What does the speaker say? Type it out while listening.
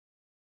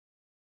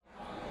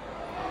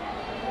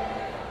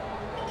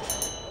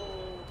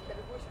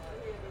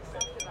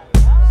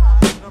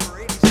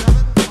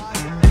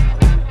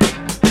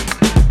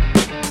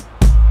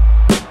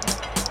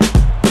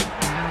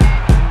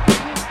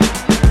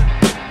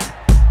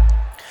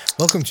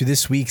Welcome to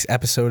this week's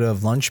episode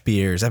of Lunch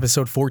Beers,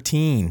 episode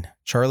 14.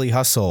 Charlie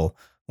Hustle,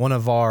 one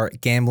of our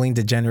gambling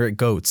degenerate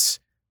goats,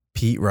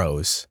 Pete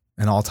Rose,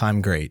 an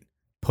all-time great.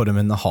 Put him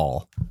in the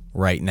hall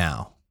right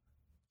now.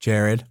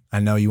 Jared, I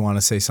know you want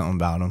to say something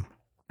about him.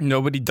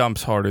 Nobody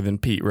dumps harder than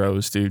Pete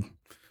Rose, dude.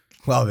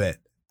 Love it.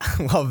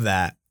 Love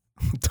that.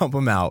 Dump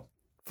him out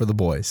for the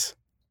boys.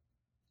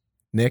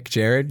 Nick,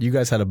 Jared, you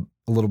guys had a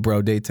little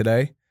bro date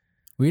today.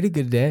 We had a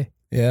good day.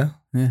 Yeah?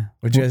 Yeah.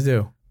 What'd you guys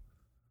do?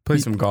 Play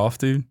some golf,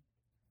 dude.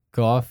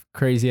 Golf,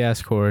 crazy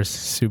ass course,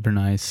 super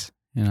nice,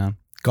 you know.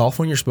 Golf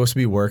when you're supposed to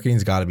be working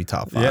has got to be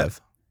top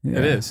 5. Yeah.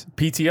 It is.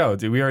 PTO,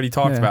 dude. We already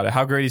talked about it.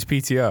 How great is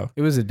PTO?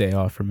 It was a day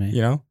off for me.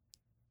 You know?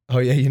 Oh,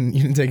 yeah? You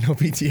didn't take no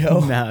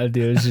PTO? No,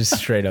 dude. It was just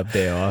straight up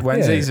day off.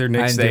 Wednesdays are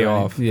Nick's day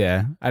off.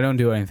 Yeah. I don't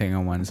do anything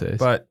on Wednesdays.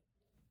 But,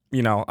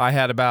 you know, I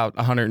had about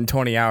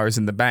 120 hours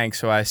in the bank,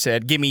 so I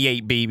said, give me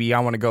 8, baby. I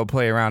want to go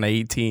play around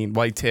 18,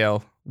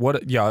 whitetail.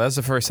 That's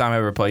the first time I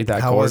ever played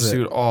that course,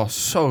 dude. Oh,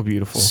 so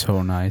beautiful.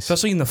 So nice.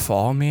 Especially in the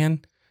fall, man.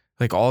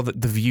 Like all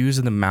the views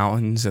of the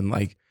mountains and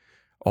like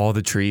all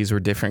the trees were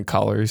different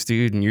colors,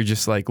 dude. And you're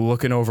just like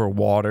looking over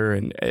water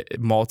and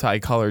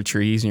multicolored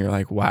trees. And you're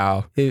like,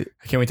 wow, I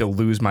can't wait to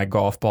lose my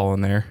golf ball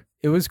in there.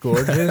 It was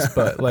gorgeous,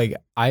 but like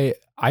I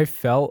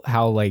felt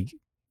how like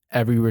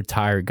every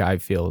retired guy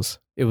feels.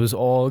 It was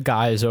all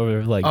guys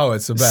over like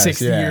it's the best.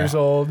 60 years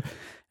old.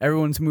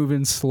 Everyone's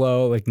moving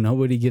slow. Like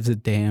nobody gives a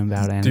damn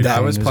about anything. Dude, I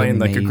was playing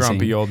amazing. like a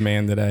grumpy old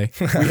man today.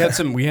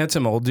 We had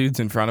some old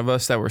dudes in front of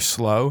us that were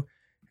slow.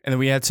 And then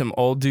we had some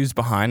old dudes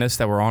behind us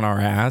that were on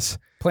our ass.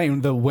 Playing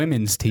the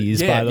women's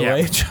tees, by the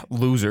way.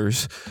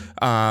 Losers.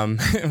 I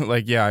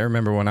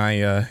remember when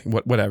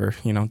whatever,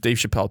 you know, Dave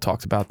Chappelle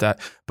talked about that.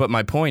 But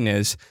my point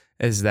is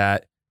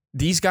that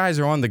these guys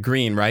are on the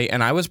green, right?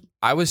 And I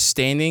was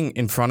standing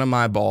in front of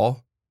my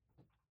ball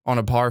on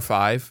a par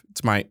 5.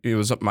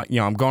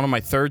 I'm going on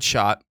my third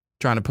shot,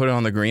 trying to put it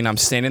on the green. I'm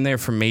standing there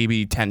for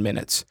maybe 10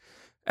 minutes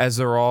as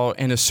they're all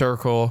in a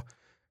circle,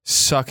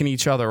 sucking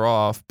each other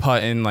off,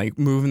 putting, like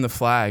moving the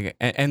flag.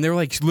 And they're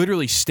like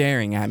literally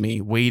staring at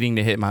me, waiting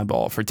to hit my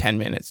ball for 10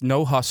 minutes.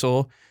 No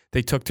hustle.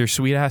 They took their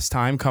sweet ass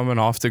time coming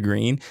off the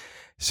green.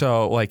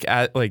 So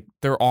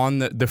they're on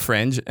the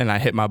fringe and I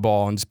hit my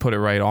ball and just put it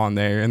right on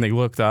there. And they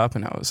looked up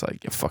and I was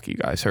like, yeah, fuck you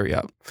guys, hurry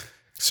up.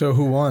 So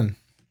who won?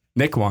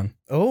 Nick won.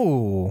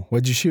 Oh,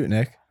 what'd you shoot,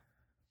 Nick?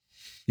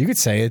 You could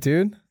say it,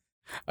 dude.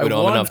 We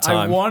don't have enough time.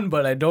 I won,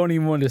 but I don't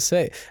even want to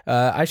say.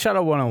 I shot a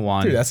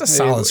 1-on-1. Dude, that's a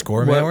solid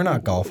score, man. We're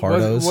not golf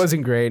hardos.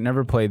 Wasn't great.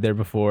 Never played there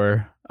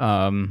before.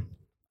 I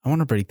want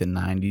to break the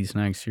 90s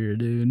next year,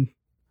 dude.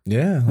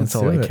 Yeah, that's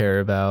all I care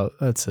about.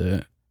 That's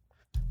it.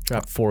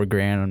 Dropped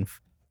 $4,000 on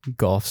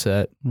golf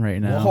set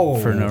right now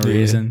for no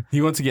reason.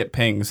 He wants to get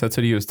pings. That's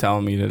what he was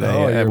telling me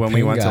today when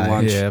we went to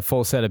lunch. Yeah,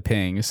 full set of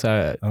pings.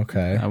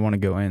 Okay. I want to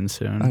go in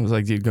soon. I was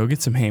like, dude, go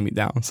get some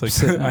hand-me-downs.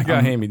 Like, I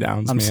got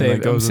hand-me-downs, I'm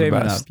man. saving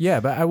up. Yeah,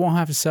 but I won't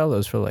have to sell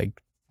those for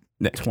like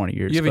 20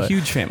 years. You have a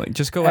huge family.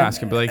 Just go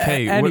ask him. Be like,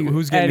 hey,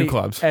 who's getting new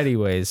clubs?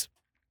 Anyways,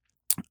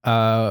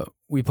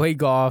 we played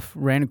golf,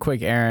 ran a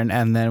quick errand,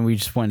 and then we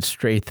just went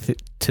straight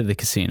to the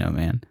casino,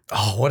 man.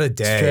 Oh, what a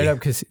day. Straight up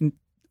casino.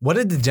 What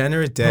a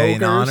degenerate day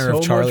in honor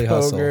of Charlie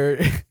Hustle.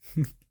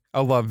 I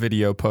love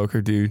video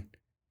poker, dude.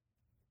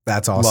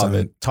 That's awesome. Love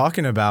it.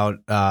 Talking about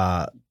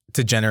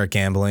degenerate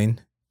gambling,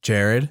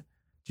 Jared, did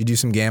you do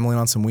some gambling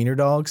on some wiener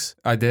dogs?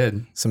 I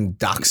did. Some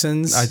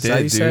dachshunds? I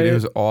did, dude. It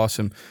was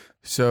awesome.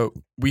 So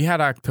we had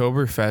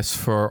Oktoberfest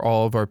for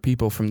all of our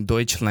people from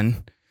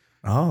Deutschland.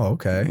 Oh,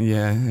 okay.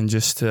 Yeah, and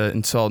just to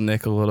insult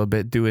Nick a little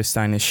bit, du ist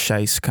eine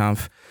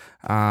Scheißkampf.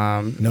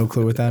 No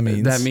clue what that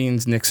means. That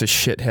means Nick's a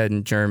shithead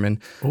in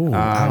German. Oh,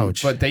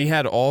 ouch. But they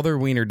had all their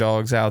wiener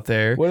dogs out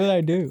there. What did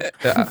I do?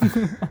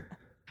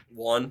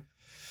 One.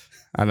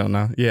 I don't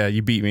know. Yeah,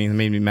 you beat me. It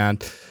made me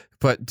mad.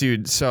 But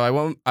dude, so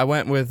I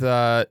went with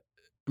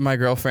my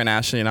girlfriend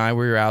Ashley and I.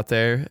 We were out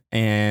there,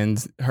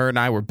 and her and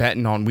I were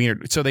betting on wiener.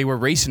 So they were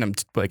racing them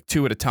like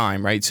 2 at a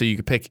time, right? So you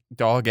could pick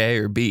dog A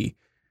or B.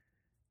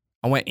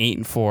 I went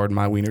 8-4 in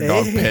my wiener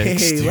dog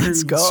picks. Dude.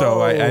 Let's go.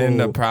 So I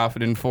ended up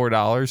profiting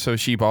 $4. So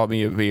she bought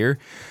me a beer.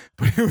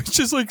 But it was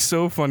just like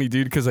so funny,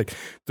 dude, because like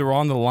they're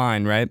on the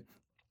line, right?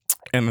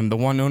 And then the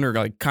one owner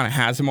like kind of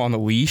has him on the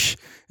leash,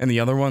 and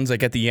the other one's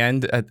like at the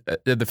end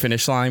at the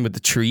finish line with the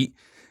treat.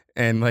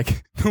 And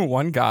like the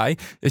one guy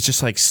is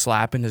just like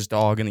slapping his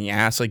dog in the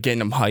ass, like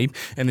getting him hype,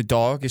 and the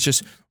dog is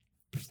just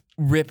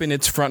ripping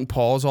its front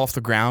paws off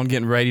the ground,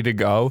 getting ready to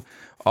go.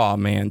 Oh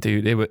man,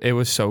 dude, it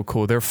was so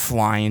cool. They're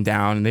flying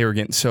down and they were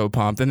getting so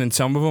pumped. And then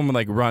some of them would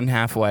like run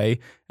halfway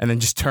and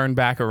then just turn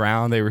back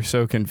around. They were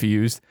so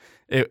confused.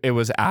 It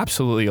was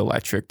absolutely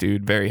electric,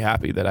 dude. Very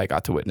happy that I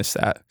got to witness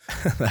that.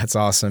 That's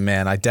awesome,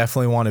 man. I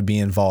definitely want to be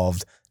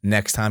involved.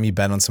 Next time you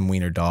bet on some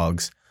wiener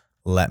dogs,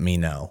 let me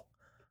know.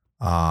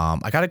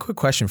 I got a quick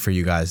question for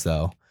you guys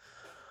though.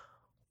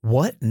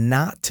 What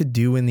not to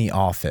do in the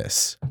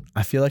office?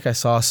 I feel like I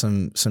saw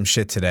some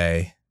shit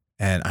today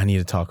and I need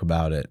to talk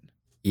about it.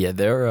 Yeah,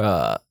 there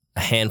are a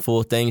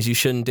handful of things you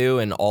shouldn't do,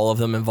 and all of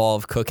them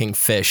involve cooking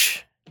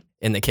fish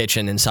in the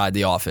kitchen inside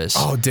the office.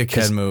 Oh,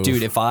 dickhead move.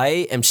 Dude, if I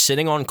am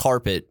sitting on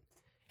carpet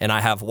and I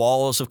have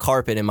walls of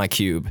carpet in my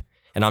cube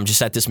and I'm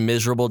just at this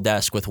miserable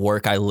desk with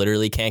work I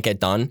literally can't get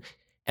done,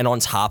 and on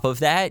top of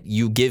that,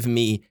 you give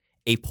me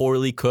a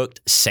poorly cooked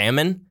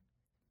salmon,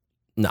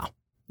 no.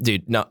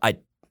 Dude, no,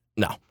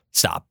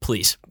 stop,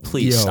 please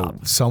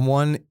stop.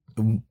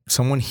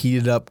 Someone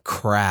heated up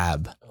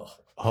crab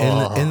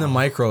in the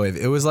microwave.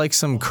 It was like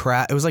some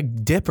crab. It was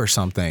like dip or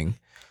something.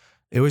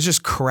 It was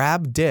just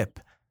crab dip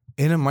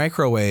in a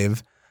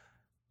microwave.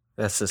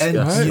 That's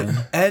disgusting.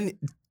 And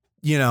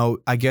you know,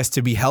 I guess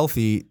to be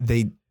healthy,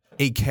 they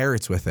ate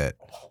carrots with it.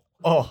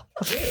 Oh,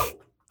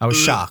 I was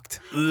shocked.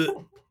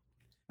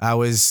 I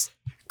was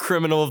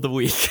criminal of the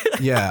week.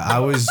 Yeah, I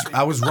was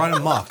run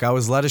amok. I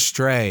was led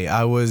astray.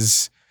 I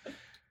was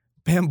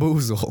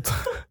bamboozled.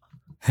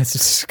 That's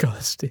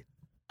disgusting.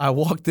 I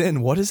walked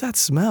in. What does that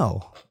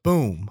smell?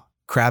 Boom.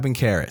 Crab and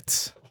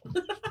carrots.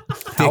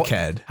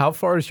 Dickhead. How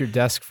far is your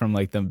desk from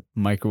like the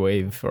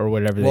microwave or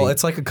whatever? Well,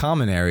 it's like a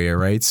common area,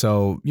 right?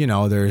 So, you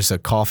know, there's a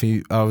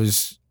coffee.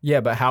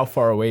 Yeah, but how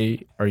far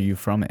away are you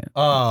from it?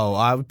 Oh,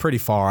 I'm pretty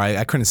far.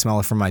 I couldn't smell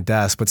it from my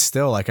desk, but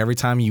still, like every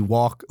time you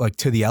walk like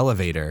to the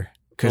elevator,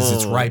 because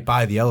it's right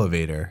by the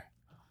elevator.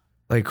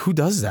 Like, who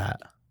does that?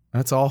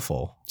 That's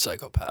awful.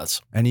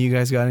 Psychopaths. Any of you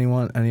guys got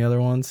any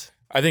other ones?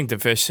 I think the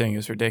fish thing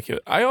is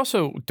ridiculous. I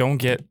also don't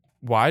get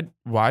why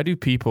do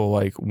people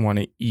like want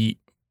to eat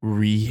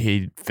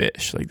reheated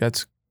fish? Like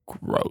that's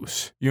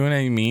gross. You know what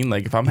I mean?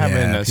 Like if I'm having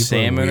Yeah, a people are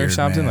salmon or weird,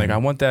 something, man. like I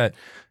want that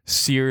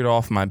seared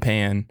off my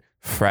pan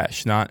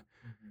fresh, not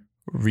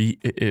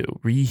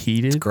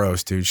reheated. It's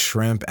gross, dude.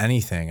 Shrimp,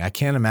 anything. I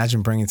can't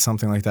imagine bringing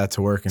something like that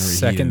to work and reheating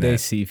Second day it.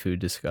 seafood,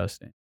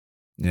 disgusting.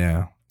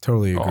 Yeah,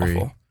 totally agree.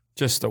 Awful.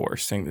 Just the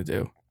worst thing to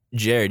do.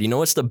 Jared, you know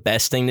what's the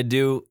best thing to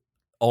do?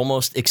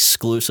 Almost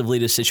exclusively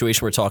the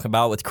situation we're talking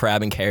about with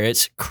crab and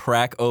carrots.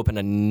 Crack open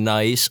a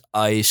nice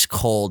ice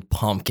cold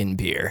pumpkin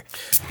beer.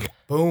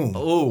 Boom.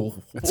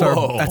 Oh,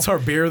 That's our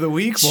beer of the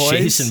week, boys.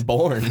 Jason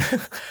Bourne.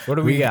 What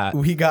do we got?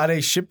 We got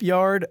a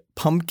Shipyard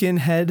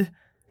Pumpkinhead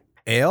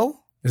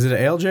Ale. Is it an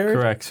ale, Jared?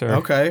 Correct, sir.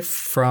 Okay,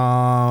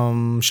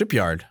 from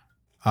Shipyard.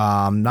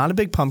 Not a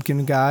big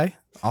pumpkin guy.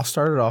 I'll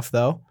start it off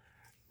though.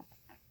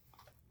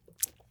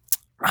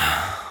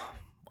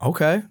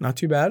 Okay, not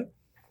too bad.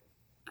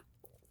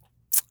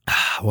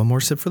 One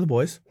more sip for the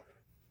boys.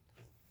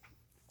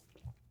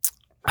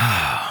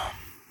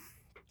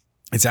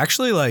 It's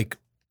actually like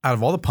out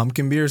of all the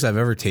pumpkin beers I've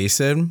ever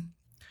tasted,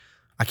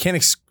 I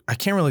can't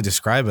really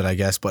describe it, I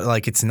guess, but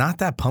like it's not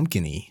that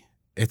pumpkin-y.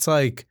 It's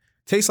like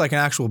tastes like an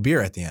actual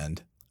beer at the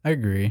end. I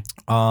agree.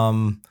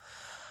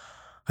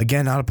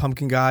 Again, not a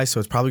pumpkin guy, so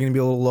it's probably going to be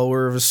a little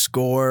lower of a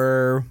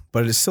score,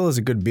 but it still is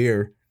a good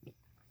beer.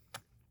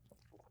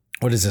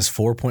 What is this,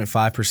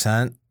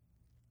 4.5%?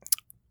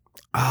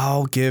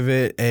 I'll give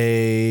it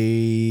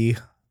a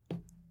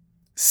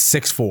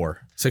 6.4.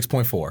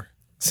 6.4.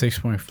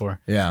 6.4.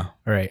 Yeah.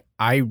 All right.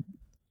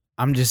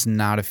 I'm just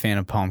not a fan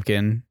of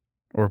pumpkin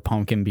or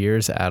pumpkin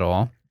beers at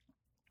all.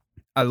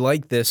 I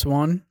like this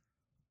one,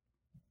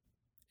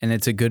 and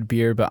it's a good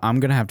beer, but I'm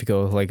gonna have to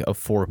go with like a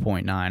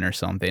 4.9 or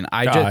something.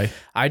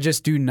 I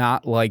just do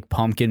not like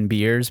pumpkin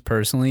beers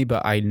personally,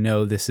 but I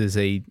know this is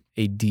a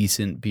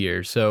decent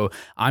beer, so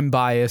I'm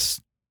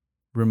biased.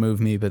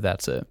 Remove me, but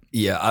that's it.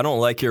 Yeah, I don't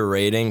like your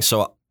rating.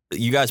 So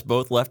you guys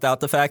both left out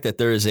the fact that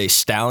there is a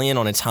stallion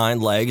on its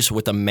hind legs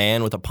with a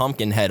man with a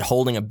pumpkin head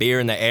holding a beer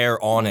in the air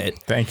on it.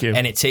 Thank you.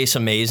 And it tastes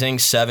amazing.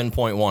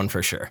 7.1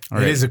 for sure.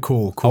 It is a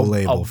cool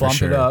label I'll for bump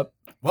sure. it up.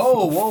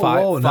 Whoa,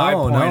 Five- no,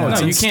 5.9. it's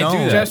No, in you can't do stone.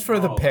 that. Just for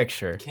the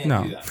picture. No.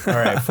 All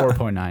right,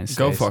 4.9.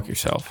 Go stays. fuck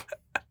yourself.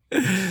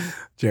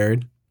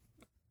 Jared.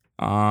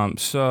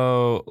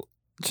 So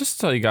just to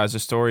tell you guys a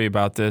story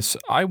about this.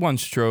 I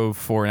once drove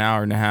for an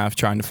hour and a half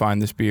trying to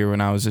find this beer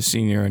when I was a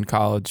senior in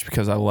college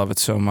because I love it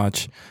so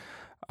much.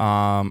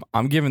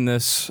 I'm giving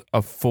this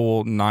a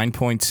full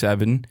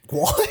 9.7.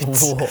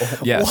 What?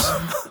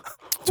 Yes.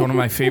 It's one of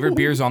my favorite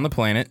beers on the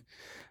planet.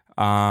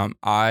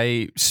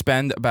 I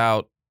spend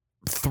about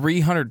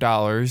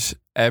 $300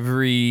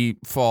 every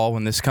fall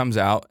when this comes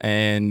out.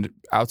 And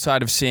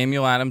outside of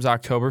Samuel Adams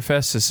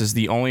Oktoberfest, this is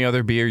the only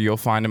other beer you'll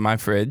find in my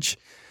fridge.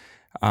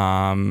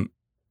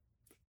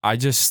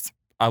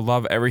 I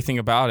love everything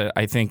about it.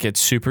 I think it's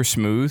super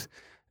smooth.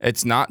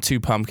 It's not too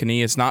pumpkin-y.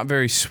 It's not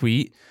very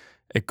sweet.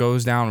 It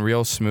goes down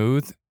real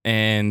smooth.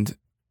 And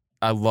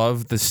I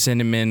love the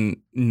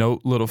cinnamon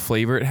note little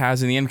flavor it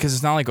has in the end because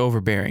it's not like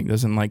overbearing. It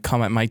doesn't like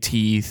come at my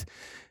teeth.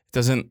 It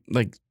doesn't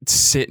like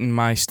sit in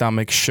my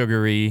stomach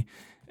sugary.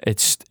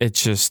 It's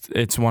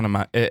one of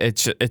my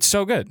it's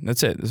so good.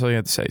 That's it. That's all you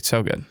have to say. It's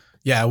so good.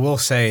 Yeah, I will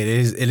say it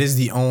is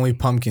the only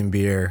pumpkin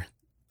beer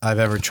I've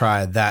ever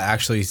tried that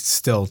actually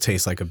still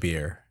tastes like a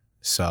beer.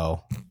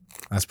 So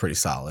that's pretty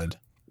solid.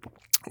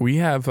 We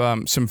have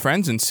some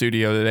friends in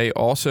studio today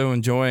also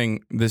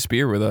enjoying this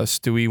beer with us.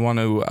 Do we want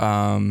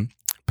to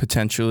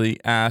potentially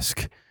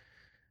ask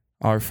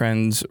our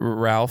friends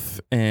Ralph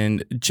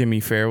and Jimmy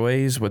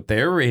Fairways with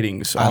their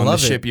ratings I on the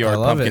love it. Shipyard I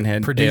love it.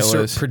 Pumpkinhead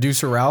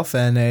Producer Ralph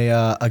and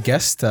a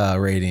guest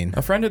rating.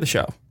 a friend of the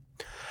show.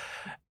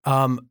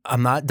 I'm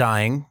not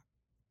dying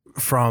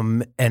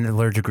from an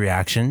allergic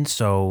reaction,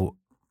 so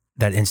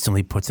that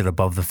instantly puts it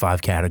above the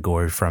 5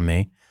 category from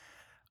me.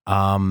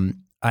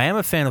 I am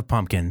a fan of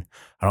pumpkin.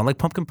 I don't like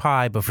pumpkin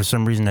pie, but for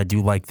some reason I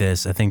do like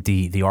this. I think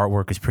the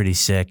artwork is pretty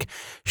sick.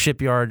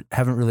 Shipyard,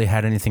 haven't really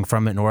had anything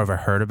from it, nor have I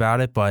heard about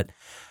it, but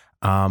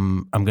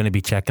I'm going to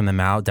be checking them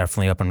out,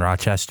 definitely up in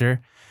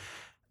Rochester.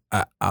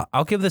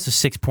 I'll give this a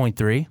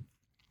 6.3.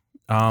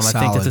 I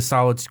think it's a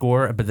solid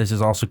score, but this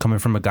is also coming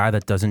from a guy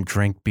that doesn't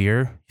drink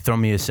beer. You throw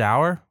me a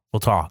sour, we'll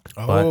talk.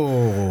 But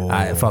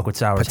I fuck with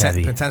sours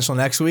heavy. Potential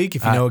next week.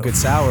 If you know a good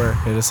sour,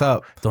 hit us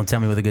up. Don't tell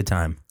me with a good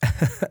time.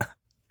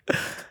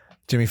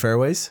 Jimmy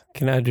Fairways.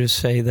 Can I just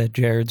say that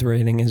Jared's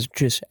rating is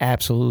just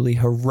absolutely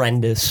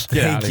horrendous?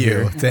 Thank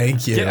you.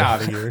 Thank you. Get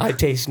out of here. I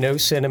taste no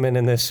cinnamon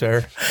in this,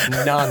 sir.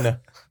 None.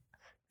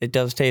 It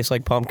does taste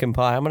like pumpkin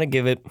pie. I'm going to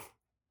give it,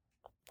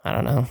 I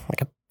don't know,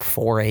 like a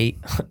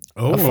 4.8.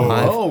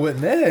 Oh,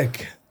 with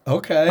Nick.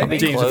 Okay. I'll be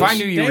James, close. if I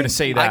knew you were going to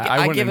say that, I I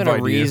wouldn't give it a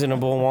invite you.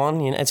 reasonable one.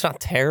 You know, it's not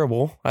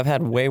terrible. I've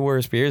had way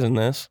worse beers than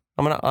this.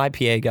 I'm an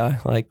IPA guy.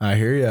 Like, I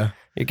hear you.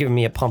 you're giving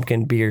me a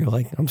pumpkin beer.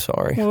 Like, I'm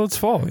sorry. Well, it's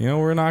fall. You know,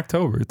 we're in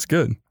October. It's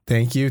good.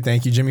 Thank you,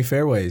 Jimmy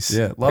Fairways.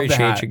 Yeah, love the Appreciate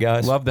hat. you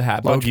guys. Love the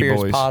hat. Lunch Bogey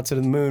beers, boys. pods to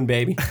the moon,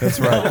 baby. That's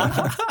right.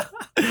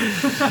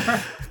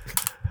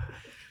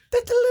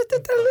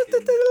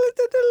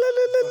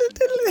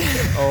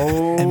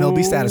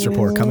 MLB status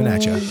report coming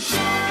at you.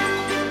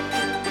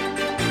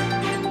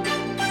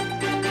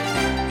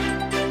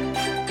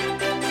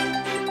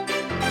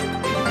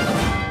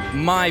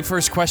 My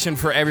first question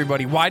for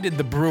everybody: why did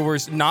the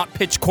Brewers not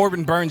pitch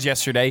Corbin Burns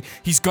yesterday?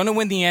 He's going to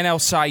win the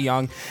NL Cy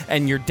Young,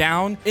 and you're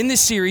down in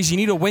this series. You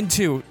need to win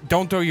too.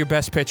 Don't throw your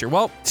best pitcher.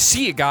 Well,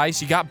 see you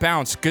guys. You got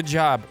bounced. Good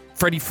job.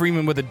 Freddie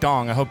Freeman with a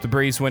dong. I hope the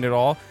Braves win it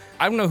all.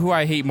 I don't know who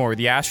I hate more,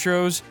 the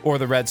Astros or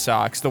the Red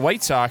Sox. The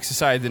White Sox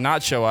decided to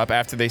not show up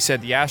after they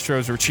said the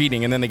Astros were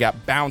cheating, and then they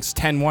got bounced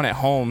 10-1 at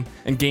home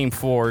in Game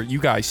 4. You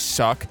guys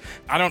suck.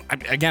 I don't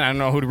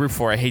know who to root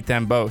for. I hate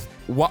them both.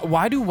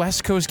 Why do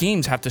West Coast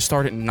games have to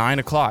start at 9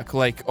 o'clock?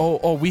 Like,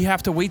 we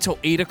have to wait till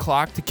 8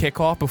 o'clock to kick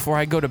off before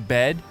I go to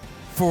bed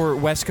for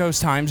West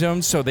Coast time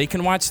zones so they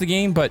can watch the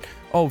game? But,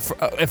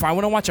 if I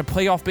want to watch a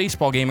playoff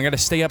baseball game, I got to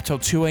stay up till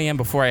 2 a.m.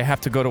 before I have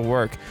to go to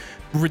work.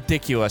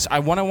 Ridiculous. I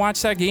want to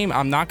watch that game.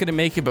 I'm not going to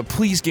make it, but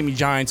please give me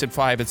Giants at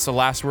 5. It's the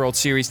last World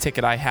Series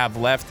ticket I have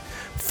left.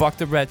 Fuck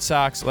the Red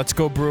Sox. Let's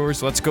go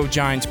Brewers. Let's go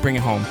Giants. Bring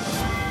it home.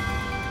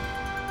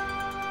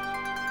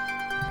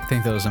 I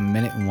think that was a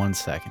minute and 1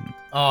 second.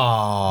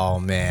 Oh,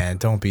 man.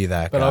 Don't be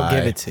that guy. But I'll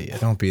give it to you.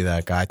 Don't be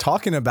that guy.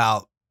 Talking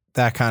about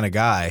that kind of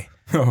guy,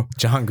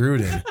 John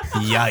Gruden.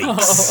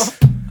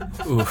 Yikes.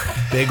 Ooh,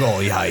 big ol'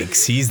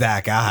 yikes. He's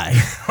that guy.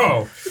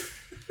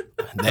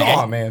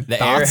 Man.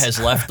 The air has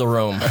left the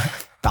room.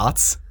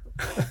 Thoughts?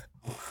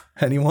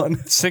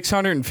 Anyone?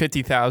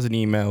 650,000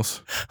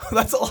 emails.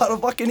 That's a lot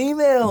of fucking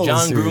emails.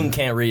 John Gruden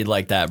can't read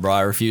like that, bro.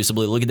 I refuse to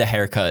believe. Look at the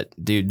haircut,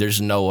 dude.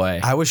 There's no way.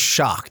 I was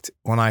shocked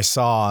when I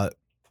saw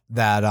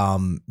that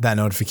that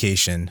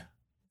notification.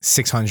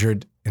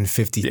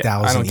 650,000 Yeah,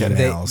 I don't get it.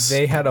 emails.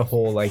 They had a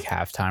whole like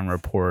halftime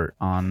report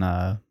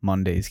on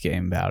Monday's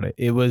game about it.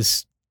 It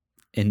was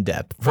in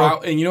depth. Wow,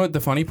 and you know what the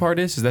funny part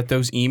is that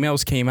those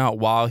emails came out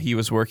while he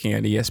was working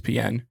at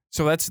ESPN.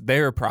 So that's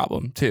their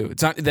problem too.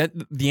 It's not that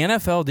the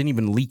NFL didn't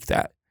even leak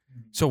that.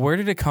 So where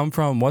did it come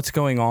from? What's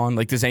going on?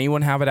 Like, does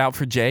anyone have it out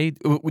for Jay?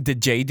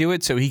 Did Jay do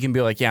it so he can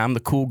be like, yeah, I'm the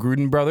cool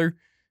Gruden brother?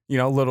 You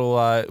know,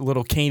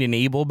 little Cain and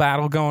Abel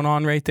battle going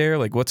on right there.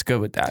 Like, what's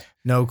good with that?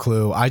 No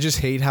clue. I just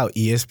hate how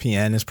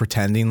ESPN is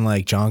pretending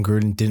like John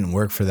Gruden didn't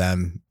work for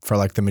them for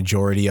like the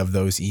majority of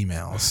those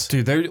emails.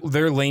 Dude,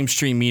 they're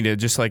lamestream media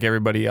just like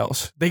everybody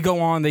else. They go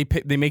on, they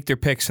make their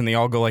picks, and they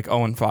all go like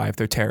 0-5.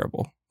 They're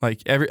terrible. Like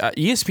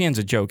ESPN's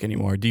a joke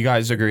anymore. Do you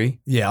guys agree?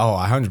 Yeah. Oh,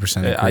 I 100%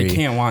 agree. I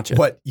can't watch it.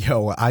 But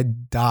I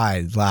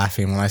died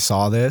laughing when I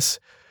saw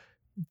this.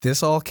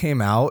 This all came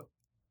out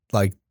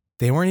like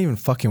they weren't even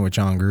fucking with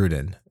John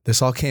Gruden.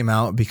 This all came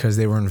out because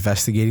they were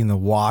investigating the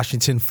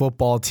Washington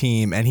football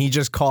team, and he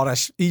just caught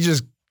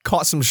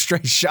some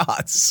straight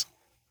shots.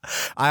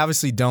 I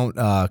obviously don't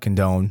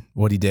condone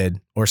what he did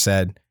or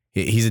said.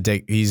 He's a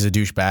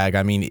douchebag.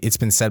 I mean, it's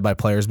been said by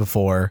players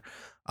before.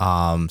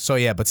 So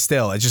yeah, but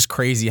still, it's just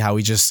crazy how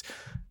he just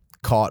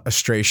caught a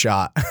stray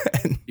shot.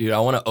 Dude, I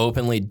want to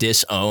openly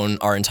disown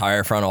our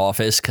entire front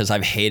office because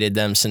I've hated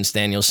them since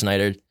Daniel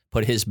Snyder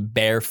put his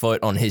bare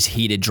foot on his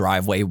heated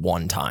driveway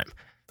one time.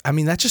 I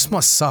mean, that just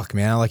must suck,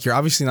 man. Like, you're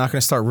obviously not going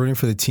to start rooting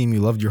for the team you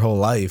loved your whole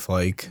life.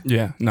 Like,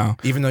 yeah, no.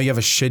 Even though you have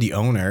a shitty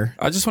owner,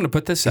 I just want to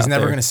put this out he's there.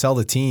 never going to sell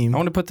the team. I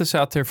want to put this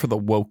out there for the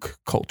woke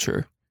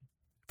culture.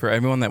 For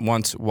everyone that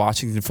wants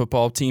Washington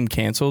football team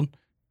canceled,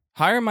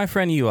 hire my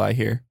friend Eli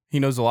here. He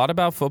knows a lot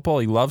about football.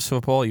 He loves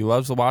football. He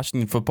loves the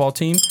Washington football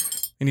team.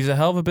 And he's a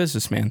hell of a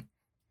businessman.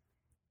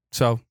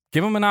 So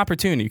Give them an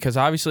opportunity because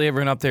obviously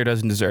everyone up there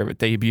doesn't deserve it.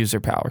 They abuse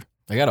their power.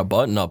 I got a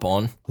button up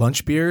on.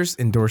 Lunch Beers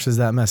endorses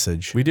that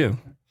message. We do.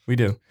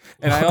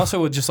 And I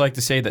also would just like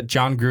to say that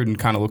John Gruden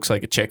kind of looks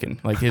like a chicken.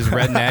 Like his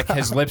red neck,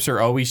 his lips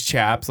are always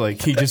chapped.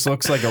 Like he just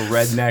looks like a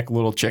redneck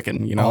little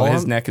chicken. You know,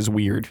 his neck is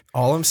weird.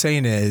 All I'm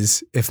saying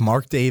is, if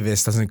Mark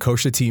Davis doesn't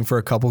coach the team for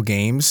a couple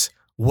games,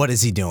 what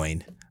is he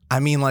doing?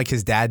 I mean, like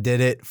his dad did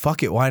it.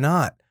 Fuck it, why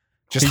not?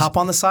 Just hop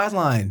on the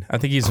sideline. I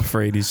think he's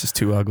afraid he's just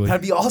too ugly.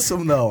 That'd be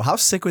awesome, though. How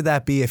sick would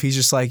that be if he's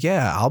just like,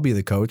 yeah, I'll be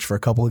the coach for a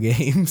couple of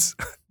games?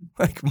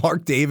 Like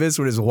Mark Davis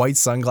with his white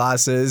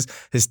sunglasses,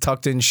 his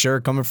tucked in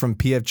shirt coming from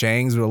P.F.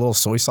 Chang's with a little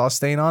soy sauce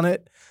stain on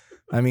it.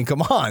 I mean,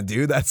 come on,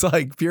 dude. That's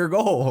like pure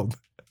gold.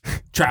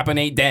 Trapping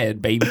ain't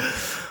dead, baby.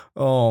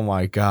 Oh,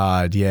 my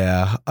God.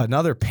 Yeah.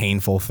 Another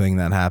painful thing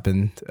that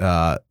happened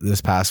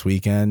this past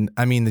weekend.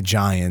 I mean, the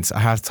Giants. I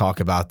have to talk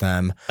about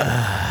them.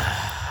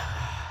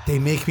 They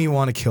make me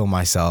want to kill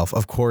myself.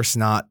 Of course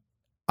not.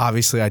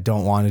 Obviously, I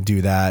don't want to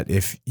do that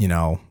if,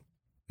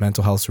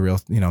 mental health's a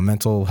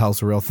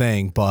real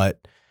thing,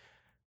 but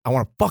I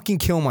want to fucking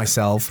kill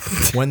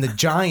myself when the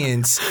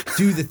Giants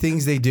do the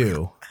things they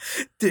do.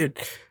 Dude.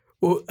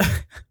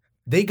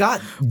 They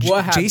got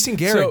Jason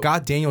Garrett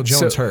got Daniel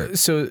Jones hurt.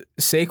 So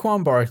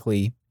Saquon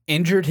Barkley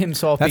injured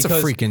himself. That's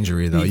a freak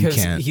injury, though. You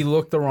can't. He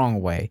looked the wrong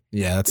way.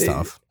 Yeah, that's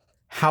tough.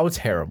 How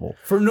terrible.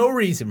 For no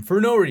reason.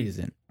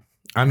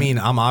 I mean,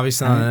 I'm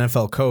obviously not an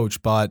NFL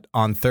coach, but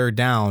on third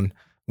down,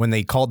 when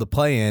they called the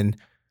play in,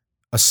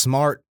 a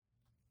smart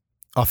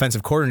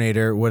offensive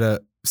coordinator would have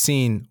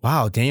seen,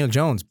 wow, Daniel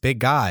Jones, big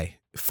guy,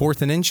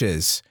 4th and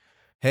inches.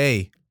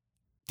 Hey,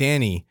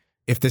 Danny,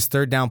 if this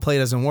third down play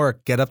doesn't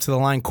work, get up to the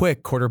line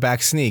quick,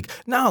 quarterback sneak.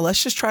 No,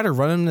 let's just try to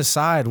run him to the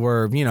side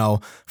where,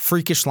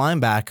 freakish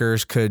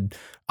linebackers could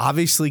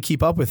obviously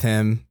keep up with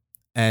him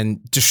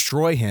and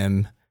destroy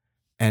him.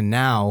 And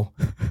now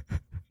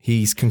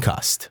he's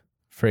concussed.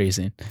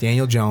 Phrasing.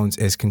 Daniel Jones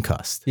is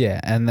concussed.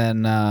 Yeah, and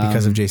then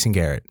because of Jason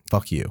Garrett.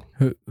 Fuck you.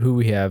 Who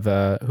we have?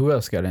 Who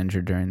else got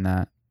injured during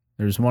that?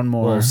 There's one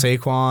more. Well,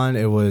 Saquon.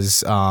 It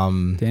was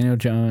Daniel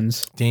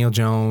Jones. Kenny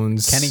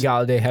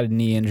Galladay had a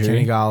knee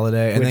injury.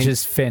 Which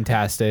is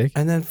fantastic.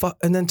 And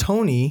then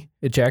Tony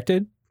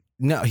ejected.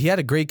 No, he had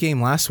a great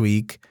game last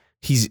week.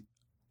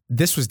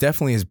 This was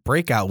definitely his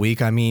breakout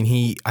week. I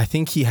mean, I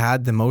think he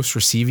had the most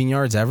receiving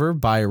yards ever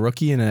by a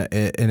rookie in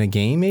a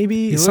game.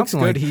 Maybe he looks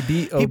good. Like, he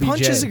beat OBJ. He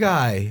punches a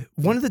guy.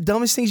 One of the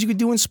dumbest things you could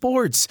do in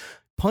sports: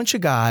 punch a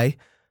guy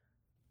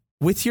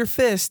with your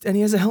fist, and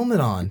he has a helmet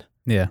on.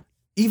 Yeah.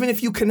 Even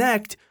if you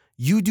connect,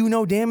 you do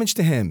no damage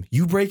to him.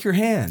 You break your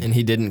hand, and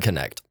he didn't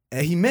connect.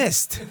 He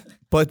missed,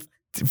 but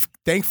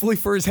thankfully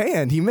for his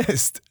hand, he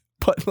missed.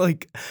 But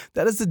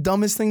that is the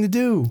dumbest thing to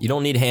do. You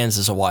don't need hands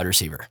as a wide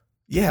receiver.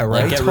 Yeah,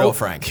 right. Get real,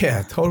 Frank.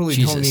 Yeah, totally.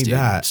 Jesus, don't need dude.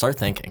 that. Start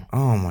thinking.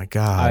 Oh my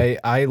God.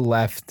 I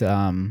left.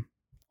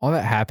 All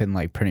that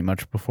happened pretty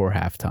much before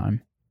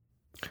halftime.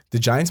 The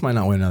Giants might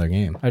not win another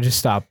game. I just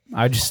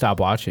stopped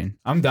watching.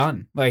 I'm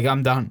done.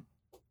 I'm done.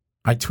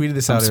 I tweeted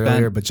this out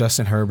earlier, but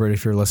Justin Herbert,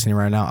 if you're listening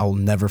right now, I will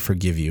never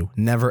forgive you.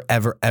 Never,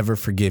 ever, ever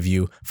forgive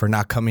you for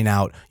not coming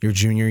out your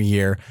junior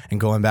year and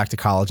going back to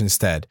college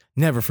instead.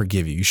 Never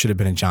forgive you. You should have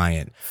been a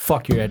Giant.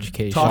 Fuck your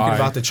education. Talking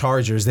about the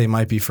Chargers, they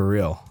might be for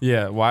real.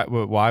 Yeah.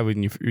 Why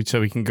wouldn't you?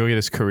 So we can go get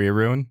his career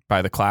ruined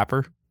by the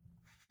clapper?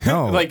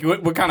 No.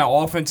 What kind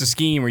of offensive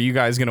scheme are you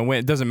guys going to win?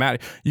 It doesn't matter.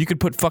 You could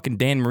put fucking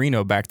Dan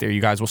Marino back there.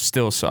 You guys will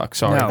still suck.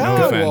 Sorry.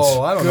 No offense.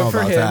 Whoa, I don't know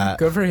about that.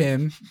 Good for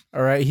him.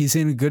 All right. He's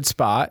in a good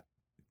spot.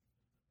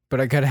 But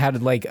I could have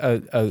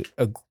had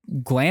a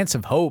glance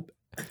of hope.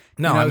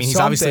 No, I mean, he's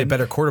obviously a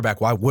better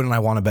quarterback. Why wouldn't I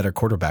want a better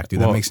quarterback, dude?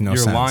 That makes no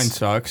sense. Your line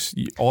sucks.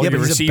 All your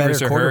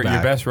receivers are hurt.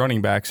 Your best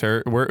running backs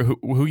hurt.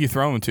 Who you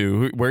throwing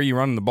to? Where are you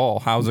running the ball?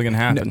 How's it going to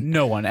happen?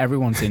 No one.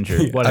 Everyone's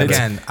injured.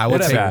 Again, I will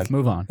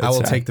move on. I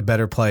will take the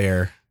better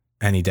player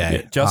any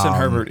day. Yeah, Justin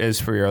Herbert is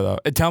for real,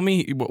 though. Tell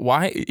me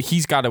why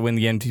he's got to win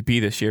the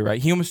MVP this year,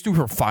 right? He almost threw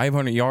for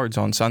 500 yards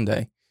on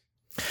Sunday.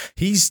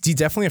 He's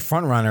definitely a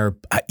front runner,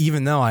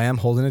 even though I am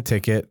holding a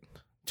ticket.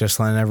 Just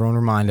letting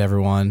remind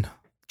everyone.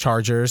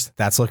 Chargers,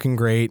 that's looking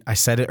great. I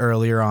said it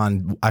earlier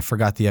on, I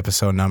forgot the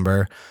episode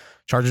number.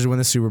 Chargers win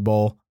the Super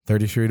Bowl,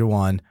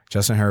 33-1.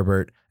 Justin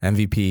Herbert,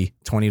 MVP,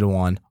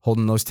 20-1.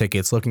 Holding those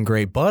tickets, looking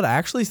great. But I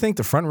actually think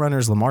the front runner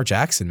is Lamar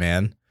Jackson,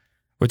 man.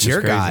 Which your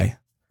is crazy. Guy.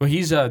 Well,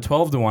 he's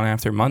 12-1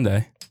 after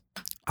Monday.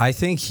 I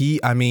think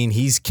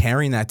he's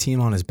carrying that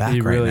team on his back right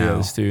now. He really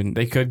is, dude.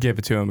 They could give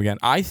it to him again.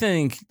 I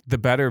think the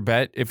better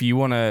bet, if you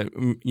want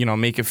to,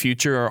 make a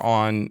future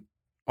on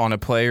a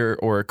player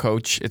or a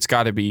coach, it's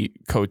got to be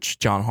Coach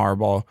John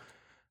Harbaugh.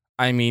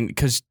 I mean,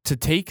 because to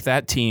take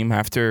that team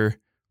after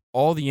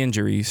all the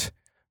injuries,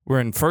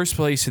 we're in first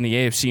place in the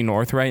AFC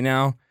North right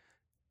now,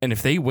 and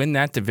if they win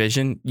that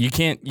division, you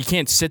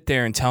can't sit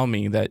there and tell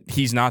me that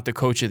he's not the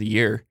coach of the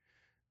year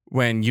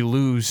when you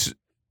lose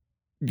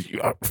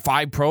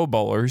 5 Pro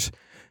Bowlers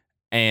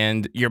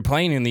and you're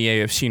playing in the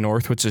AFC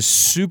North, which is a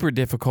super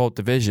difficult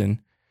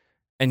division.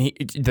 And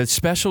the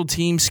special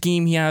team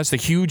scheme he has, the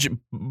huge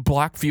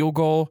block field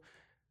goal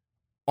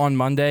on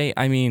Monday,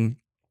 I mean,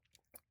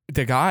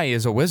 the guy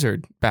is a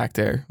wizard back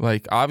there.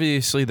 Like,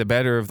 obviously the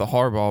better of the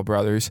Harbaugh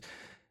brothers.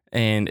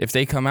 And if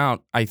they come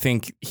out, I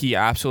think he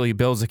absolutely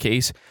builds a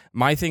case.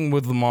 My thing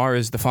with Lamar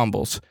is the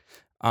fumbles.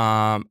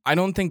 I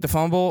don't think the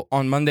fumble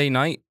on Monday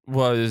night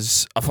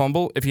was a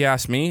fumble, if you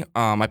ask me.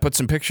 I put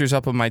some pictures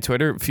up on my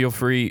Twitter. Feel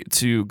free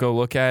to go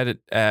look at it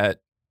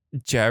at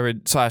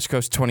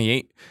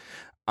Jared/Coast28.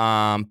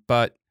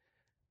 But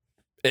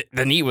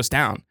the knee was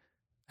down.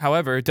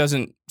 However, it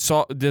doesn't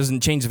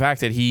change the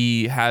fact that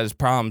he has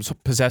problems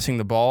possessing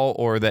the ball,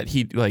 or that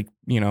he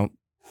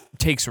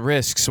takes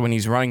risks when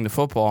he's running the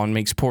football and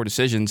makes poor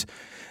decisions.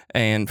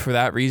 And for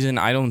that reason,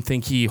 I don't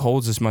think he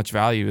holds as much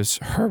value as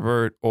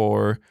Herbert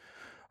or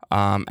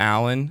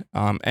Allen.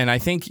 And I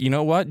think, you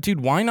know what,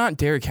 dude, why not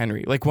Derrick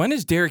Henry? Like, when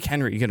is Derrick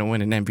Henry going to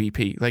win an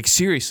MVP? Like,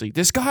 seriously,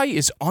 this guy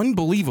is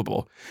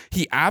unbelievable.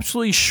 He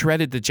absolutely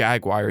shredded the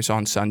Jaguars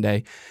on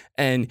Sunday,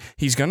 and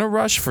he's going to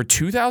rush for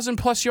 2,000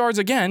 plus yards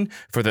again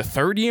for the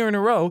third year in a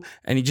row,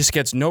 and he just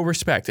gets no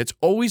respect. It's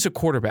always a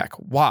quarterback.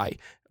 Why?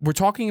 We're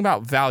talking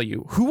about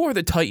value. Who are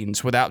the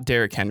Titans without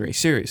Derrick Henry?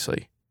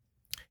 Seriously.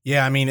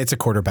 Yeah, I mean, it's a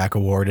quarterback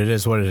award. It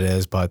is what it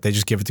is, but they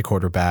just give it to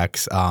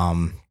quarterbacks.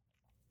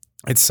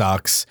 It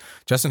sucks.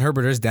 Justin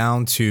Herbert is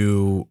down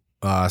to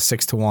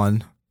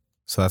 6-1,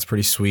 so that's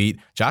pretty sweet.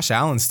 Josh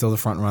Allen's still the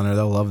front runner.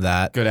 They'll love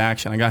that. Good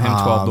action. I got him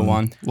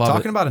 12-1. Love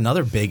talking it. about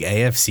another big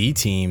AFC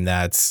team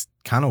that's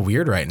kind of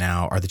weird right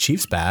now. Are the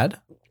Chiefs bad?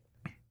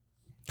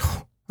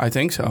 I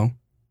think so.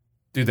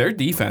 Dude, their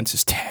defense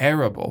is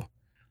terrible.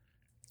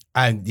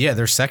 Yeah,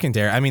 they're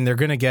secondary. I mean, they're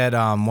gonna get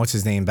what's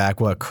his name back?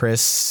 What,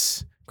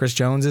 Chris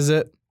Jones, is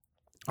it?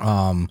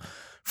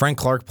 Frank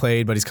Clark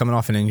played, but he's coming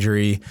off an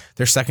injury.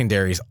 Their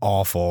secondary is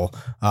awful.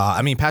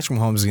 I mean, Patrick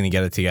Mahomes is gonna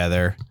get it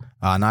together.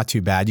 Not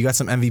too bad. You got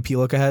some MVP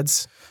look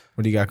aheads?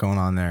 What do you got going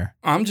on there?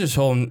 I'm just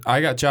holding.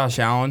 I got Josh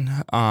Allen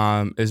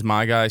is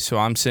my guy, so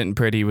I'm sitting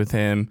pretty with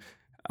him.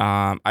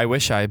 I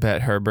wish I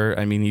bet Herbert.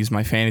 I mean, he's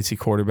my fantasy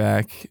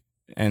quarterback,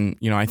 and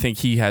I think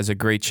he has a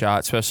great shot,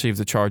 especially if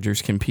the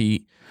Chargers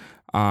compete.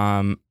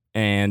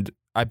 And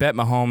I bet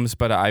Mahomes,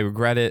 but I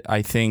regret it.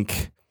 I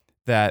think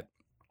that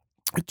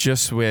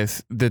just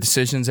with the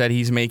decisions that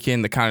he's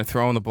making, the kind of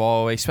throwing the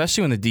ball away,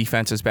 especially when the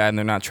defense is bad and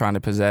they're not trying to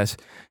possess,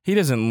 he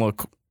doesn't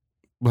look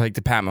like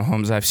the Pat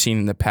Mahomes I've seen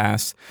in the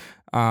past.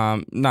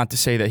 Not to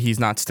say that he's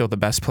not still the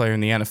best player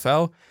in the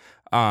NFL,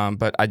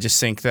 but I just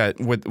think that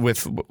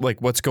with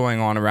like what's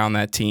going on around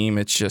that team,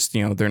 it's just,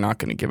 they're not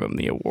going to give him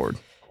the award.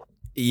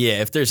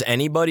 Yeah, if there's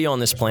anybody on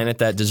this planet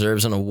that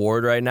deserves an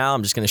award right now,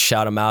 I'm just going to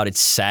shout him out. It's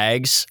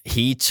Sags.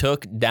 He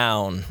took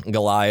down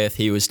Goliath.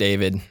 He was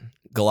David.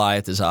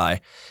 Goliath is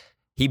I.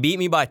 He beat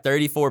me by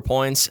 34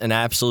 points and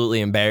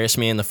absolutely embarrassed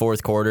me in the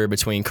fourth quarter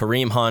between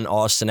Kareem Hunt,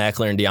 Austin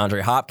Eckler, and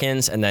DeAndre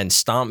Hopkins, and then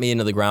stomped me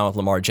into the ground with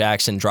Lamar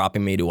Jackson,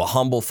 dropping me to a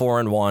humble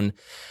 4-1.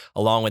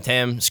 Along with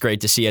him, it's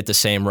great to see at the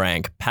same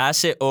rank.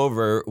 Pass it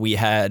over, we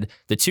had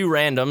the two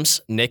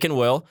randoms, Nick and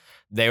Will.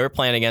 They were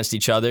playing against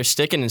each other.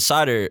 Stick and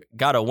Insider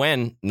got a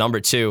win, number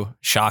 2,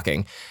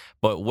 shocking.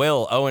 But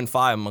Will, 0-5,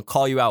 I'm going to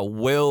call you out.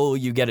 Will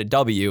you get a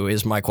W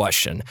is my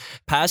question.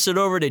 Pass it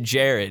over to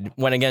Jared,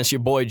 went against your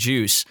boy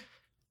Juice.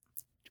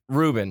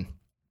 Ruben,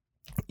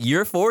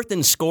 you're 4th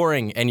in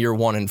scoring and you're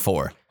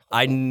 1-4.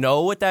 I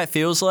know what that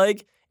feels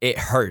like. It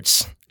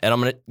hurts.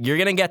 And you're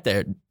going to get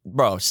there.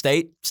 Bro,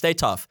 stay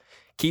tough.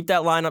 Keep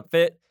that lineup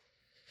fit.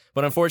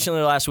 But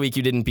unfortunately, last week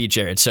you didn't beat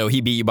Jared, so he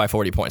beat you by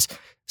 40 points.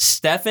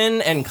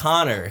 Stefan and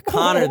Connor.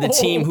 Connor, the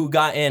team who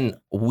got in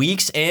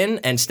weeks in,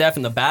 and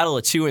Stefan, the battle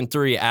of 2 and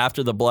 3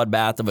 after the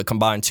bloodbath of a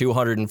combined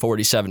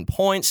 247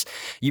 points.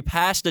 You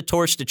passed the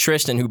torch to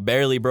Tristan, who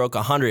barely broke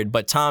 100,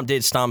 but Tom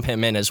did stomp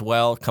him in as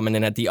well, coming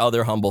in at the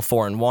other humble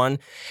 4-1.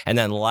 And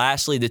then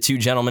lastly, the two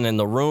gentlemen in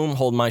the room,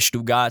 Hold My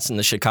Stugats and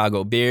the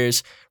Chicago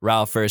Bears.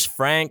 Ralph versus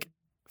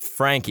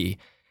Frankie.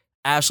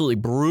 Absolutely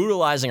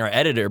brutalizing our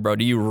editor, bro.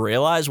 Do you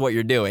realize what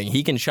you're doing?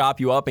 He can chop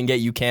you up and get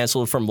you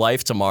canceled from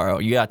life tomorrow.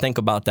 You got to think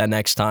about that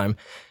next time.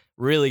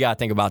 Really got to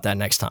think about that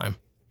next time.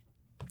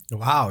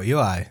 Wow,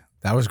 Eli.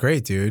 That was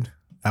great, dude.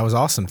 That was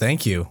awesome.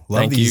 Thank you.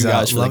 Thank you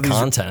guys for the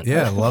content.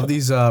 Yeah, love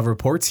these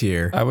reports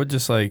here. I would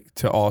just like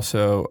to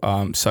also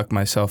suck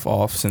myself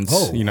off since,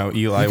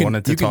 Eli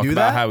wanted to talk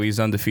about how he's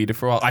undefeated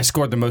for a while. I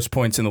scored the most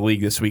points in the league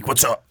this week.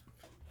 What's up?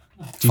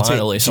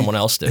 Finally, someone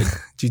else did.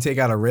 Did you take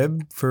out a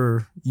rib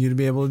for you to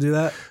be able to do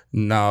that?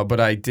 No, but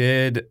I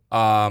did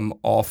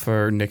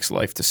offer Nick's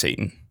life to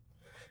Satan.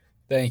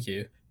 Thank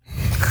you.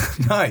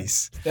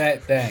 Nice.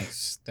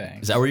 Thanks.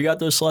 Is that where you got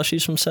those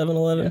slushies from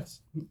 7-Eleven?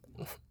 Yes.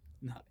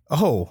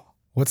 Oh,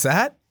 what's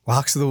that?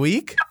 Locks of the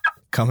week?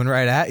 Coming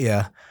right at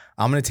you.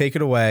 I'm going to take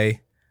it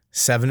away.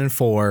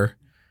 7-4.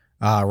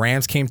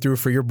 Rams came through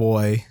for your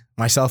boy,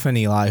 myself and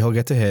Eli. He'll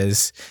get to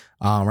his.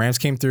 Rams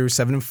came through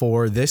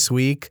 7-4 this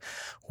week.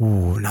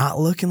 Ooh, not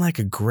looking like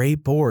a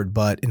great board,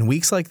 but in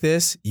weeks like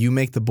this, you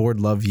make the board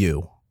love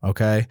you,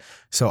 okay?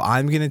 So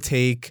I'm going to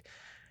take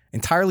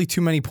entirely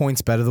too many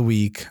points bet of the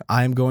week.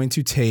 I'm going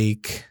to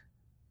take,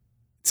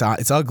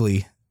 it's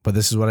ugly, but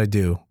this is what I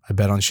do. I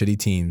bet on shitty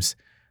teams.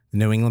 The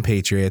New England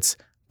Patriots,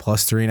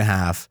 plus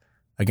 3.5.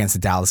 against the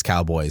Dallas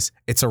Cowboys.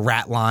 It's a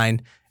rat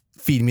line.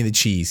 Feed me the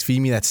cheese. Feed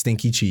me that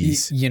stinky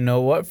cheese. You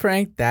know what,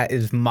 Frank? That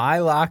is my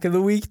lock of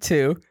the week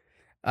too.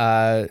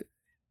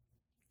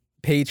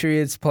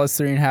 Patriots plus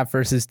 3.5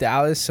 versus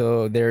Dallas.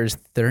 So there's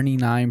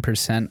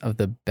 39% of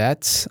the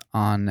bets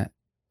on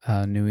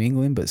New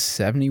England, but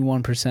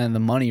 71% of the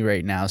money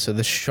right now. So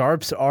the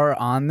sharps are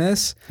on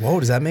this. Whoa,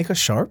 does that make us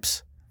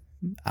sharps?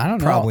 I don't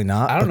know. Probably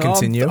not. I don't but know.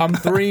 Continue. I'm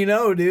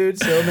 3-0, dude.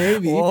 So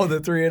maybe. Whoa, the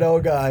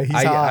 3-0 guy. He's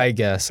hot. I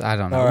guess. I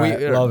don't know. All right,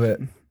 love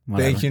it.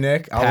 Whatever. Thank you,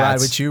 Nick. I'll Pats. ride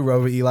with you.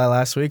 Rode with Eli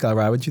last week. I'll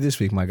ride with you this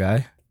week, my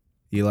guy.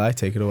 Eli,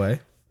 take it away.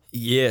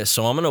 Yeah,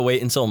 so I'm going to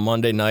wait until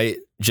Monday night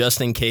just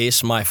in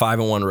case my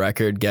 5-1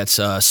 record gets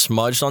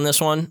smudged on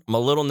this one. I'm a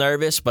little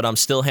nervous, but I'm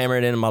still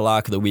hammering in my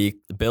lock of the week.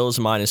 The Bills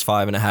minus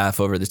 5.5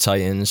 over the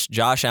Titans.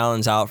 Josh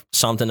Allen's out,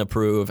 something to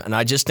prove. And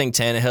I just think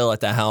Tannehill at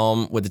the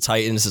helm with the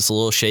Titans is a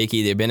little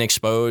shaky. They've been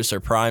exposed.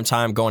 They're prime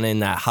time going in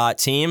that hot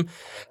team.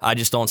 I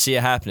just don't see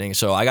it happening.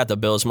 So I got the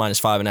Bills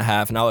minus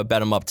 5.5, and I would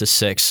bet them up to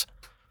 6.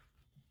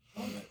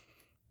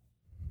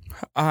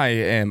 I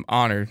am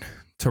honored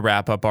to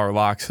wrap up our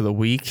locks of the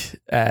week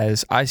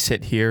as I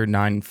sit here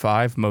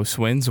 9-5, most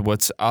wins.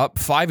 What's up?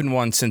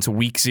 5-1 since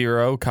week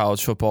 0.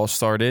 College football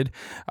started.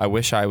 I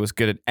wish I was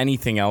good at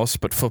anything else,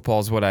 but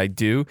football's what I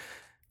do.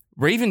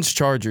 Ravens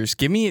Chargers,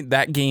 give me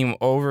that game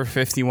over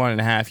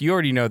 51.5. You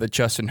already know that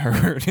Justin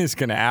Herbert is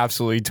going to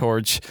absolutely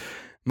torch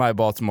my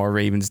Baltimore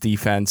Ravens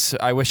defense.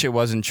 I wish it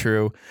wasn't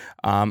true.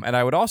 And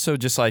I would also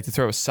just like to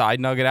throw a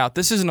side nugget out.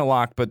 This isn't a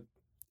lock, but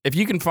if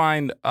you can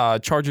find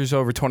Chargers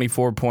over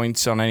 24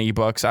 points on any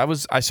books, I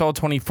saw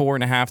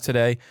 24.5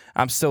 today.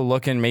 I'm still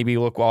looking, maybe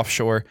look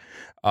offshore,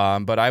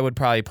 but I would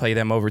probably play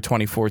them over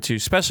 24 too,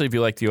 especially if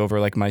you like the over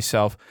like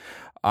myself.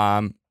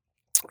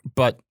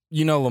 But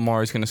you know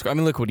Lamar is going to score. I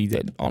mean, look what he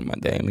did on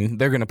Monday. I mean,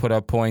 they're going to put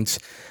up points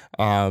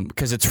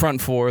because it's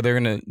front four. They're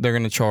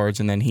gonna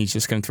charge, and then he's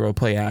just going to throw a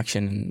play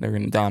action, and they're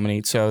going to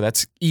dominate. So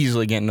that's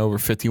easily getting over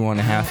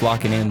 51.5,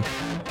 locking in.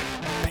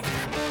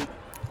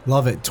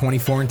 Love it.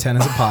 24-10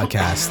 as a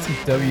podcast.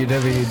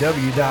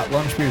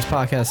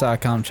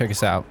 www.lunchbeerspodcast.com. Check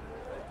us out.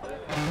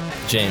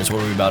 James,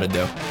 what are we about to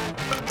do?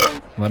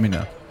 Let me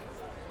know.